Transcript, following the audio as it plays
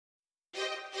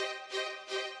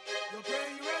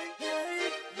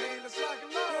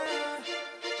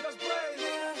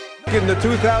In the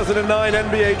 2009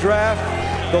 NBA Draft,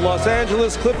 the Los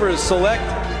Angeles Clippers select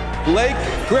Blake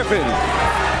Griffin.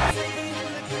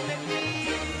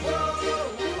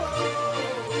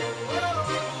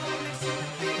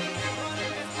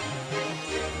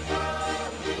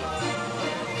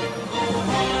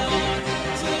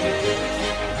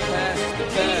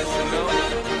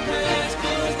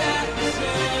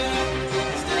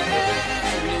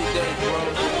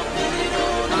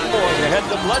 Head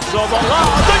to Bledsoe, the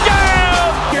lob,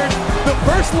 again! The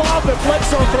first lob that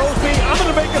Bledsoe throws me, I'm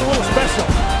going to make it a little special.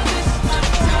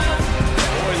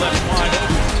 Boy left wide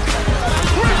open.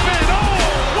 Griffin, oh,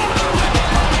 wow!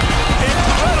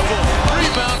 Incredible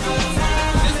rebound.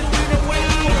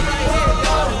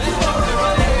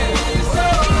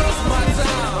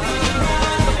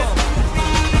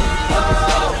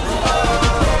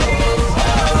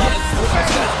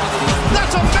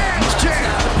 That's a man's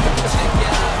chance!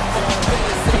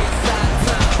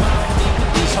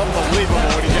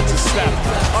 Unbelievable when he gets a step.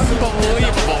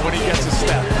 Unbelievable when he gets a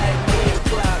step.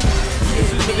 This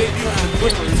is the debut of the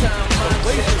Clippers. The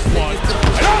Blazers won.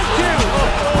 And on cue,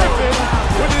 Griffin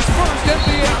with his first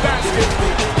NBA basket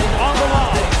on the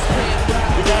line.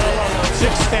 You gotta love him.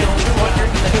 6'10",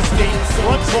 250,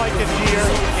 runs like a deer.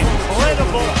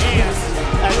 Incredible hands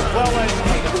as well as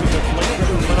the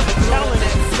challenge.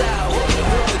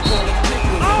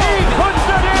 He puts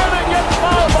it in and gets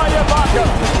fouled by Ibaka.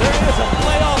 There is a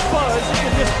playoff buzz in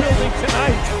this building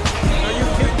tonight. Are you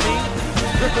kidding me?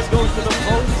 Griffin goes to the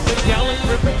post. The gallant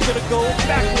Griffin's going to go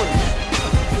backwards.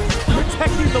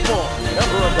 Protecting the ball.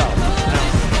 Never a doubt. Now,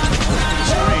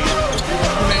 screen.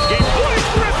 And game point.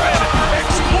 Griffin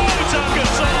explodes on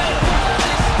Gasol.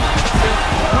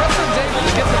 Griffin's able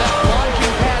to get to that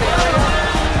launching pad area.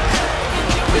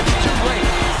 It's too late.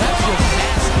 That's just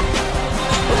nasty.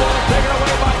 The ball taken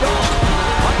away by Dawn.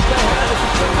 Watch the head of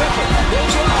Griffin.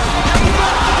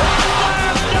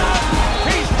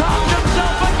 He's topped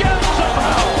himself again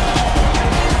somehow.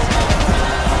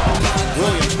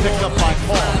 Williams picked up by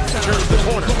Paul. Turns the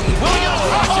corner. Williams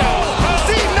rushes.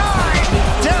 C9.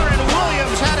 Darren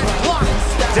Williams had it blocked.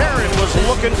 Darren was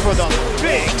looking for the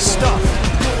big stuff.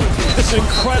 This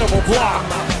incredible block.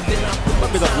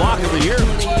 Might be the block of the year.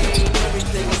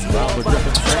 Round the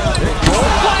Griffin train.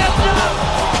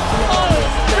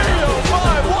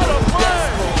 What a play!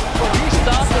 He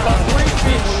stopped about 3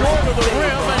 feet short of the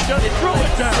rim and just threw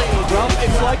it down. Well,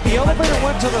 it's like the elevator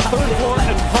went to the 3rd floor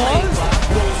and paused,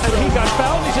 and he got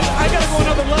fouled. He said, I gotta go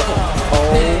another level.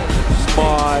 Oh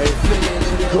my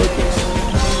goodness.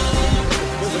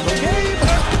 Physical game.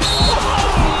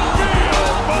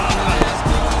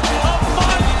 A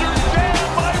monster jam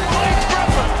by Blake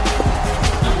Griffin.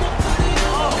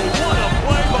 Oh, what a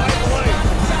play by Blake.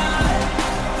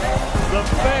 The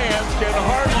fans can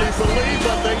hardly believe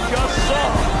what they just saw.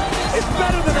 It's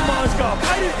better than a Mozgov.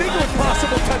 I didn't think it was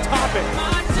possible to top it.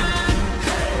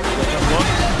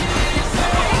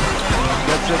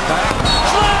 Gets it back.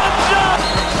 Slam dunk!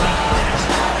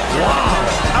 Wow.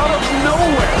 Out of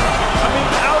nowhere. I mean,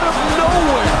 out of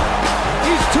nowhere.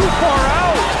 He's too far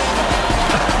out.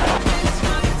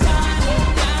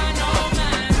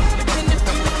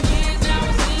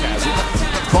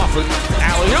 Crawford,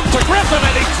 alley-oop to Griffin,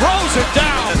 and he throws it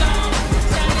down.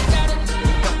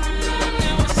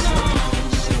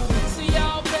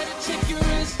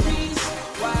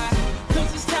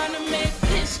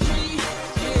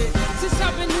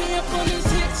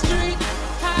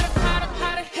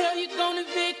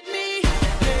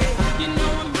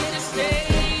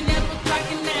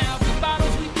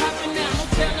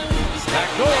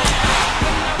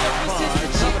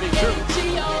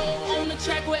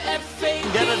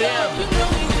 Get it in.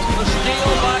 The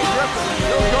steal by Griffin.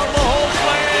 He'll go to the whole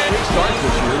slam. 3 starts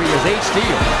this year. He has 8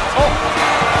 steals. Oh,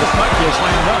 This might be a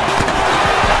slam dunk.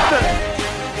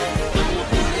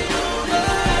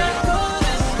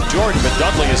 Jordan, but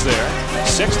Dudley is there.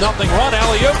 6-0 run.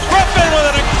 Alley-oop. Griffin with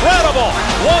an incredible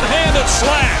one-handed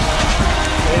slam.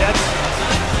 Hey, that's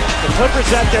the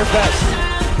Clippers at their best.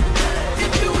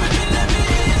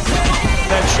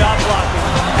 That shot blocking.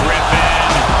 Griffin.